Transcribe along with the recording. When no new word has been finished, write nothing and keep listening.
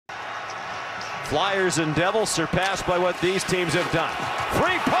Flyers and Devils surpassed by what these teams have done.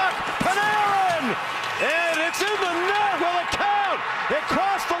 Free puck, Panarin! And it's in the net with a count! It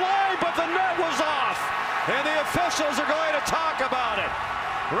crossed the line, but the net was off! And the officials are going to talk about it.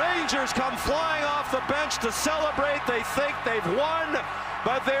 Rangers come flying off the bench to celebrate. They think they've won,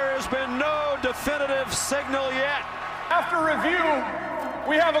 but there has been no definitive signal yet. After review,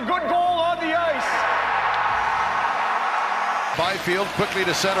 we have a good goal on the ice. Byfield quickly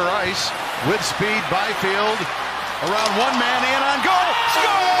to center ice. With speed, Byfield around one man in on goal.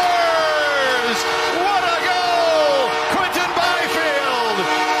 Scores! What a goal! Quinton Byfield!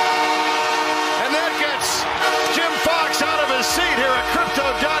 And that gets Jim Fox out of his seat here at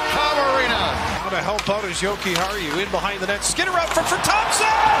Crypto.com Arena. How to help out is Yoki Haru in behind the net. Skinner up for Thompson!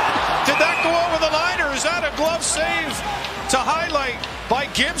 Did that go over the line, or is that a glove save to highlight by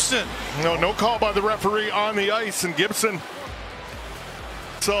Gibson? No call by the referee on the ice, and Gibson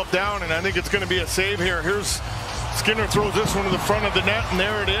himself down, and I think it's going to be a save here. Here's Skinner, throws this one to the front of the net, and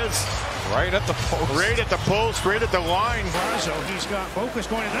there it is. Right at the post. Right at the post, right at the line. Brazo, he's got Bokus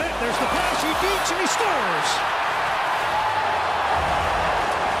going to net. There's the pass, he beats, and he scores.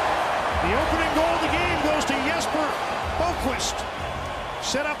 The opening goal of the game goes to Jesper Boquist.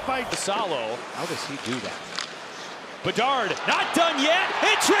 Set up by Salo. How does he do that? Bedard, not done yet.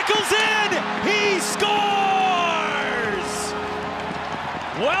 It trickles in. He scores!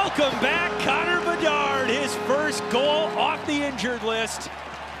 Welcome back, Connor Bedard. His first goal off the injured list.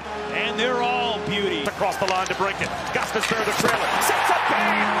 And they're all beauty. Across the line to break it. Gostisbehere the trailer. Sets up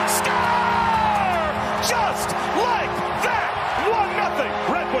Kane. Score! Just like that.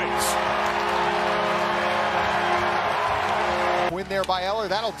 1-0 Red Wings. Win there by Eller.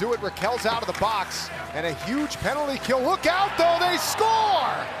 That'll do it. Raquel's out of the box. And a huge penalty kill. Look out, though. They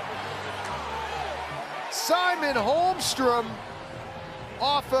score! Simon Holmstrom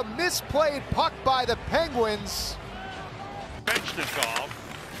off a misplayed puck by the Penguins. Bench-Nikov.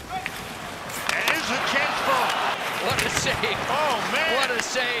 And here's a chance for him. What a save. Oh, man. What a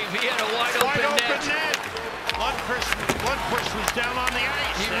save. He had a wide open net. Lundqvist was down on the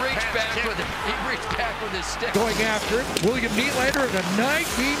ice. He reached back with his stick. going after it. William Nylander at a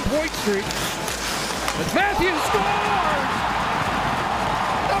 19-point streak. But Matthews scores!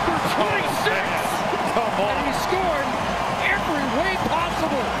 Number 26! Come on. And he scored every way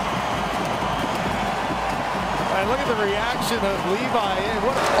possible. And look at the reaction of Levi.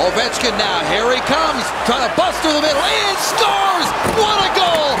 Ovechkin now, here he comes, trying to bust through the middle, and scores! What a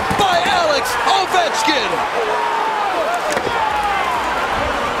goal by Alex Ovechkin!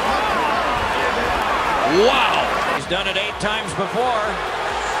 Wow! He's done it 8 times before.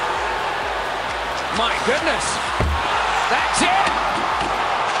 My goodness! That's it!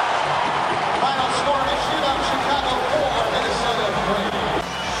 Final score in a shootout, Chicago 4, Minnesota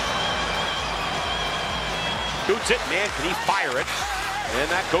 3. Shoots it, man, can he fire it? And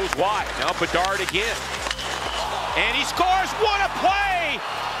that goes wide. Now Bedard again. And he scores, what a play!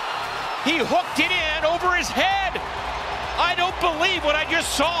 He hooked it in over his head. I don't believe what I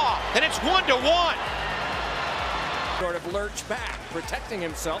just saw. And it's 1-1. Sort of lurched back, protecting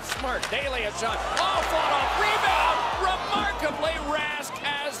himself. Smart. Daly a shot. Oh, fought off. Rebound. Remarkably, Rask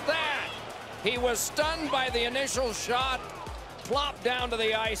has that. He was stunned by the initial shot, plopped down to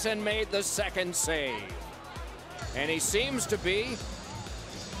the ice, and made the second save. And he seems to be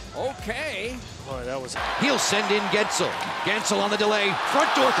okay. Boy, that was... He'll send in Gensel. Gensel on the delay. Front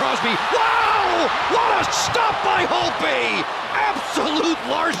door Crosby. Wow! What a stop by Holtby! Absolute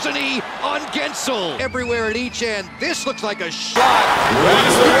larceny on Gensel. Everywhere at each end. This looks like a shot.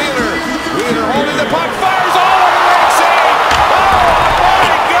 That's Wheeler. Wheeler holding the puck. Fires all over the net. Save! Oh,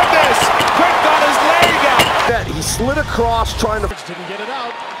 my goodness! Quick on his leg out. He slid across trying to... Didn't get it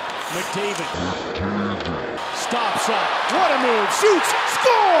out. McDavid stops up. What a move. Shoots.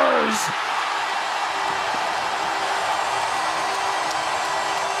 Scores!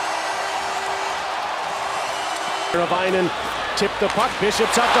 Ravinen tipped the puck.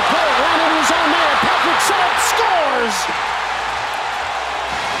 Bishop's up the play. Ran into his own man. Patrick Sharp scores!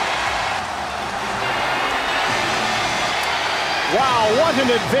 Wow, what an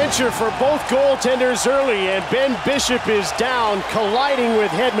adventure for both goaltenders early. And Ben Bishop is down, colliding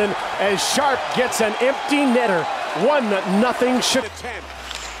with Hedman as Sharp gets an empty netter. 1-0 should. 10.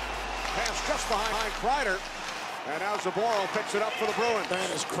 Pass just behind Kreider. And now Zaboral picks it up for the Bruins. Man,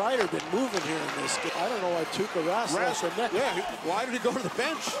 has Kreider been moving here in this game? I don't know why Tuukka Rask lost the net. Yeah, why did he go to the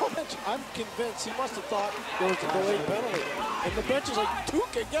bench? I'm convinced he must have thought there was a delayed penalty. And the bench is like,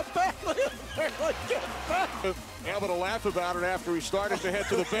 Tuukka, get back. They're like, get back. Able to laugh about it after he started to head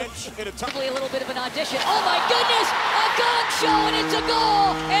to the bench. Probably a little bit of an audition. Oh my goodness! A gong show and it's a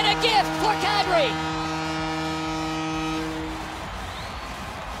goal! And a gift for Kadri!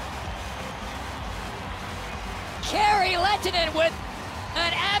 Rantanen with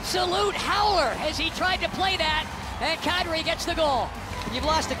an absolute howler as he tried to play that, and Kadri gets the goal. You've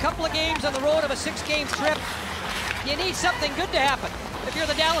lost a couple of games on the road of a 6-game trip. You need something good to happen if you're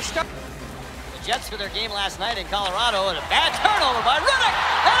the Dallas Stars. The Jets for their game last night in Colorado, and a bad turnover by Riddick,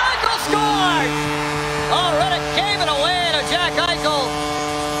 and Eichel scores! Oh, Riddick gave it away to Jack Eichel.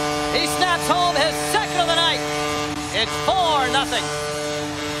 He snaps home his second of the night. It's 4-0.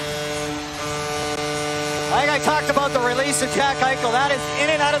 I think I talked about the release of Jack Eichel. That is in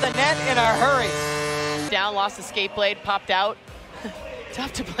and out of the net in a hurry. Down, lost the skate blade, popped out.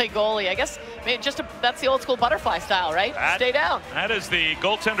 Tough to play goalie. I guess that's the old school butterfly style, right? Stay down. That is the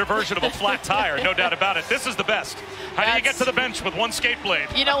goaltender version of a flat tire, no doubt about it. This is the best. How do you get to the bench with one skate blade?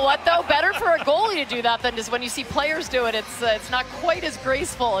 You know what, though? Better for a goalie to do that than just when you see players do it. It's not quite as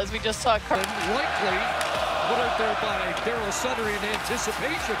graceful as we just saw. Likely put out there by Daryl Sutter in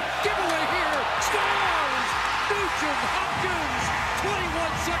anticipation. Giveaway here. Scores! Nugent Hopkins,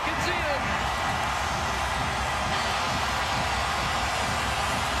 21 seconds in.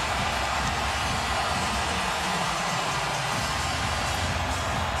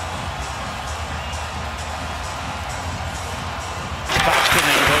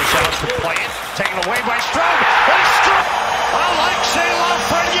 To play it, taken away by Strome, and Strome, Alexei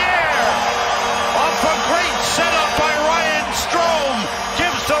Lafreniere, off a great setup by Ryan Strome,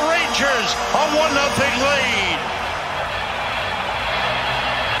 gives the Rangers a 1-0 lead.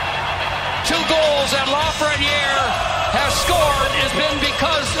 2 goals that Lafreniere has scored has been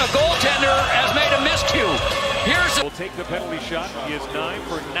because a goaltender has made a miscue. Will take the penalty shot. He is 9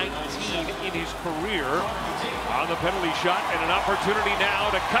 for 19 in his career on the penalty shot, and an opportunity now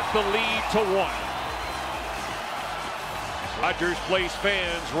to cut the lead to 1. Rogers Place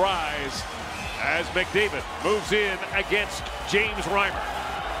fans rise as McDavid moves in against James Reimer.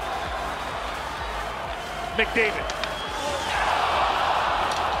 McDavid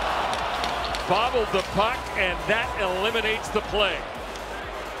bobbled the puck, and that eliminates the play.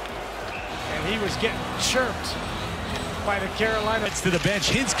 And he was getting chirped by the Carolina. It's to the bench.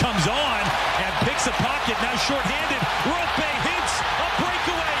 Hintz comes on and picks a pocket. Now shorthanded. Rope, Hintz, a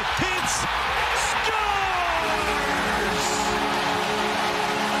breakaway. Hintz scores!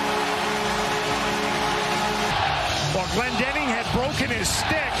 Well, Glendening had broken his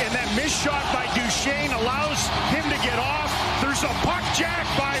stick, and that missed shot by Duchesne allows him to get off. There's a puck jack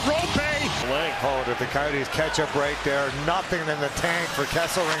by Rope. Oh, did the Coyotes catch a break there? Nothing in the tank for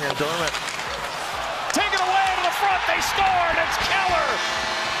Kesselring and Dermott. Taken away to the front, they scored, it's Keller!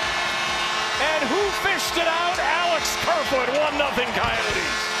 And who fished it out? Alex Kerfoot, 1-0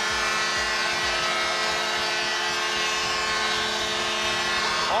 Coyotes.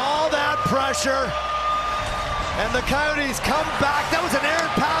 All that pressure, and the Coyotes come back. That was an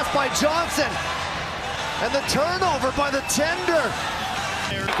errant pass by Johnson, and the turnover by the tender.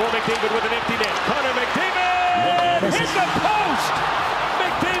 For McDavid with an empty net. Connor McDavid hits the post!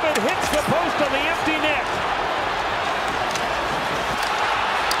 McDavid hits the post on the empty net.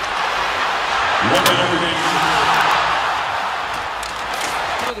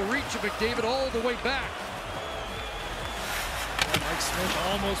 The reach of McDavid all the way back. Mike Smith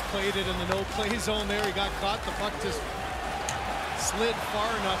almost played it in the no-play zone there. He got caught. The puck just slid far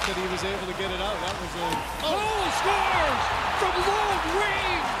enough that he was able to get it out. That was a... Oh, scores from long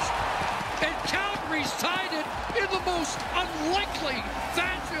range! And Calgary's tied it in the most unlikely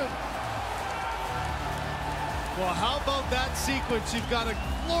fashion. Well, how about that sequence? You've got a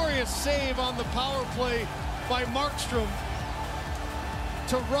glorious save on the power play by Markstrom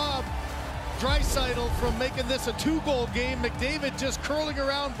to rob Draisaitl from making this a 2-goal game. McDavid just curling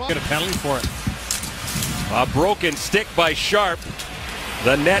around. Get a penalty for it. A broken stick by Sharp.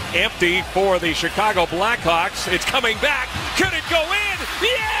 The net empty for the Chicago Blackhawks. It's coming back. Could it go in?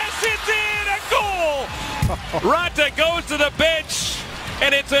 Yes, it's in! A goal! Ranta goes to the bench,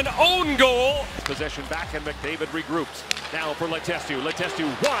 and it's an own goal. Possession back, and McDavid regroups. Now for Letestu. Letestu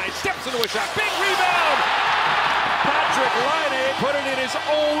wide, steps into a shot. Big rebound! Patrick Laine put it in his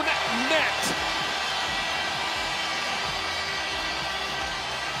own net.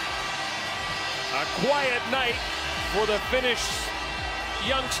 A quiet night for the Finnish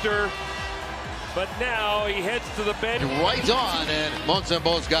youngster, but now he heads to the bench. Right on, and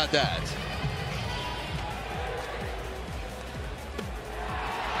Montembeault's got that.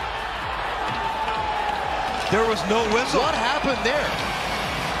 There was no whistle. What happened there?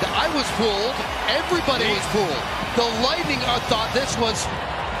 I was fooled. Everybody was fooled. The Lightning thought this was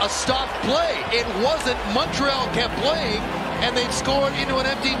a stopped play. It wasn't. Montreal kept playing, and they scored into an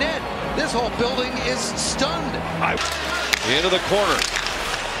empty net. This whole building is stunned. Into the corner.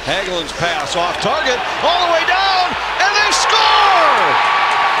 Hagelin's pass off target, all the way down, and they score!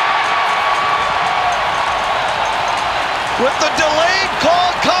 With the delayed call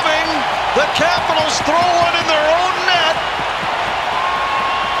coming, the Capitals throw one in their own net.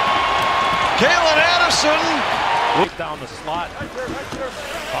 Kalen Addison. Down the slot.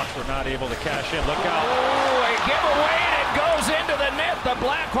 Hawks were not able to cash in. Look out. Oh, a giveaway, and it goes into the net. The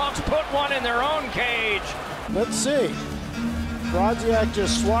Blackhawks put one in their own cage. Let's see. Brodziak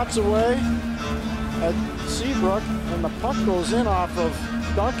just swats away at Seabrook, and the puck goes in off of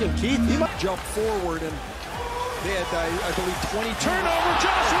Duncan Keith. He might jump forward, and they had, I believe, 20 turnover.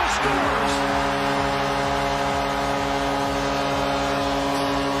 Joshua scores!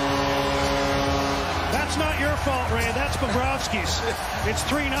 That's not your fault, Ray. That's Bobrovsky's. It's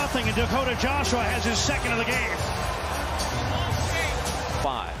 3-0, and Dakota Joshua has his second of the game.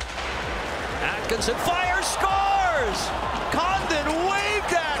 5. Atkinson fires, scores! Condon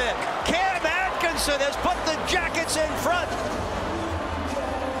waved at it. Cam Atkinson has put the Jackets in front.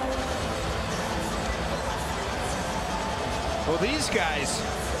 Well, these guys,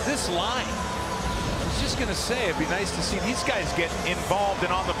 this line, I was just going to say, it'd be nice to see these guys get involved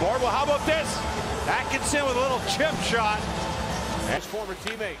and on the board. Well, how about this? Atkinson with a little chip shot. His former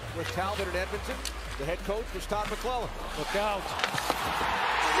teammate with Talbot at Edmonton. The head coach was Todd McClellan. Look out.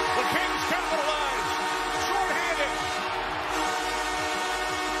 The Kings capitalize. Short-handed.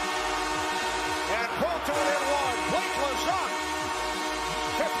 And pulled to within one. Blake Lazar.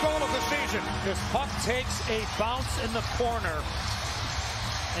 5th goal of the season. This puck takes a bounce in the corner.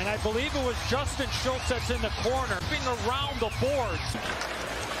 And I believe it was Justin Schultz that's in the corner, being around the boards.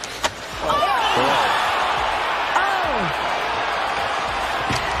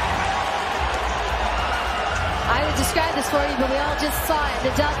 I would describe this for you, but we all just saw it.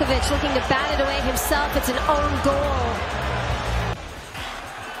 Nedeljkovic looking to bat it away himself. It's an own goal.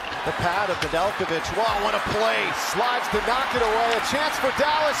 The pad of Nedeljkovic. Wow, what a play. Slides to knock it away. A chance for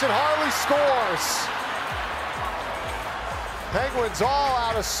Dallas, and Harley scores. Penguins all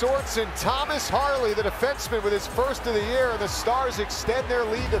out of sorts, and Thomas Harley, the defenseman, with his first of the year, and the Stars extend their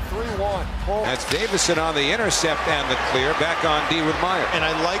lead to 3-1. That's Davison on the intercept and the clear. Back on D with Meyer. And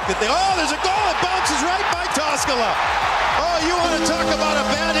I like that oh, there's a goal. It bounces right by Toskala. Oh, you want to talk about a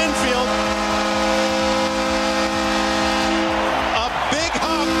bad infield. A big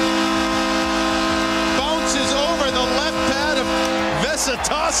hop bounces over the left pad of Vesa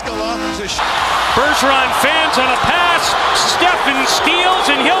Toskala. Bergeron fans on a pass. Steffen steals,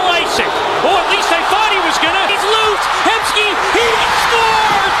 and he'll ice it. Oh, at least I thought he was gonna. He's loose. Hemsky, he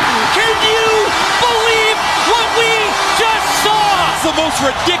scored! Can you believe what we just saw? It's the most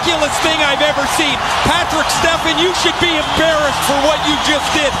ridiculous thing I've ever seen. Patrick Steffen, you should be embarrassed for what you just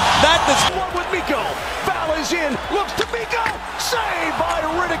did. That does. One with Mikko. Foul is in. Looks to Mikko. Saved by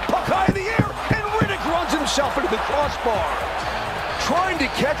Riddick. Puck high in the air, and Riddick runs himself into the crossbar. Trying to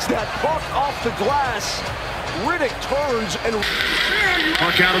catch that puck off the glass. Riddick turns and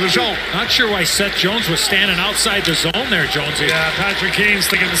Puck out of the zone. Not sure why Seth Jones was standing outside the zone there, Jonesy. Yeah, Patrick Kane's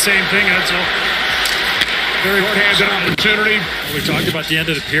thinking the same thing. That's all. Very short-handed opportunity. We talked about the end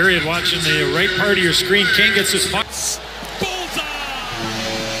of the period, watching the right part of your screen. Kane gets his puck. Bullseye!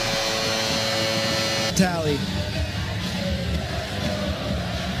 tally.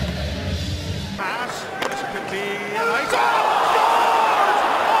 Pass. This could be a nice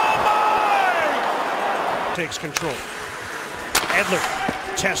Takes control. Edler.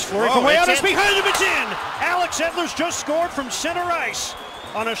 Test flurry from way out. It's behind him. It's in. Alex Edler's just scored from center ice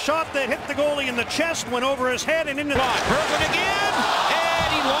on a shot that hit the goalie in the chest, went over his head and into the... Berglund again,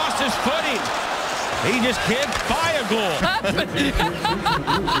 and he lost his footing. He just can't buy a goal.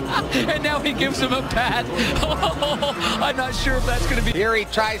 And now he gives him a pat. I'm not sure if that's going to be... Here he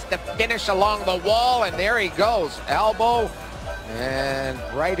tries to finish along the wall, and there he goes. Elbow, and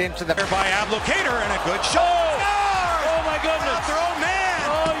right into the... By Ablocator, and a good shot. Oh my goodness. Their own man.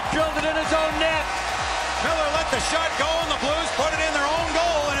 Oh, he drilled it in his own net. Miller let the shot go, and the Blues put it in their own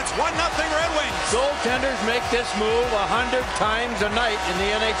goal, and it's 1-0 Red Wings. Goaltenders make this move 100 times a night in the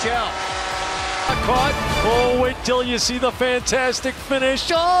NHL. Caught. Oh, wait till you see the fantastic finish.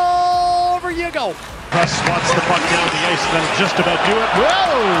 Oh, over you go. Russ swats the puck down the ice, and that'll just about do it.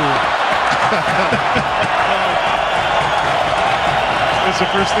 Whoa! It's the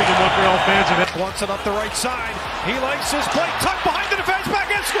first thing in Montreal fans have had. Wants it up the right side. He likes his play. Tucked behind the defense,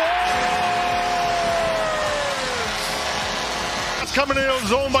 back and scores! That's coming in the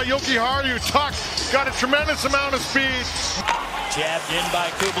zone by Yoki Harju. Tuck got a tremendous amount of speed. Jabbed in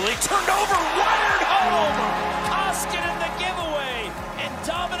by Kubalik. Turned over, wired home. Koskinen the giveaway. And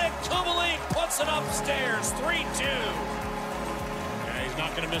Dominic Kubalik puts it upstairs. 3-2. He's He's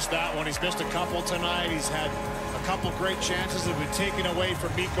not going to miss that one. He's missed a couple tonight. He's had a couple great chances that have been taken away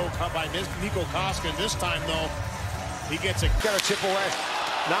from Mikko Koskinen. This time, though, he gets it. Got a chip away.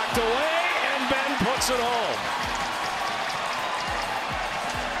 Knocked away, and Ben puts it home.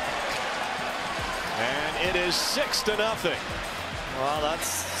 And it is 6-0. Well, that's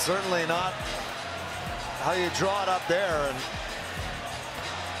certainly not how you draw it up there. And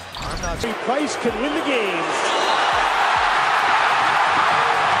I'm not sure Price can win the game.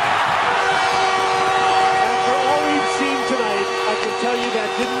 After all we've seen tonight, I can tell you that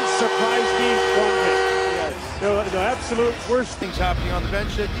didn't surprise me one bit. Yes. The absolute worst things happening on the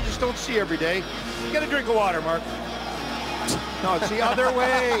bench that you just don't see every day. Get a drink of water, Mark. No, it's the other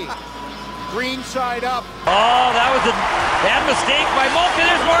way. Green side up. Oh, that was a bad mistake by Malkin.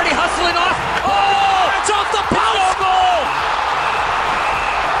 There's Marty hustling off. Oh, it's off the post. Goal!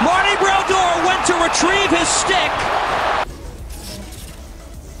 Marty Brodeur went to retrieve his stick.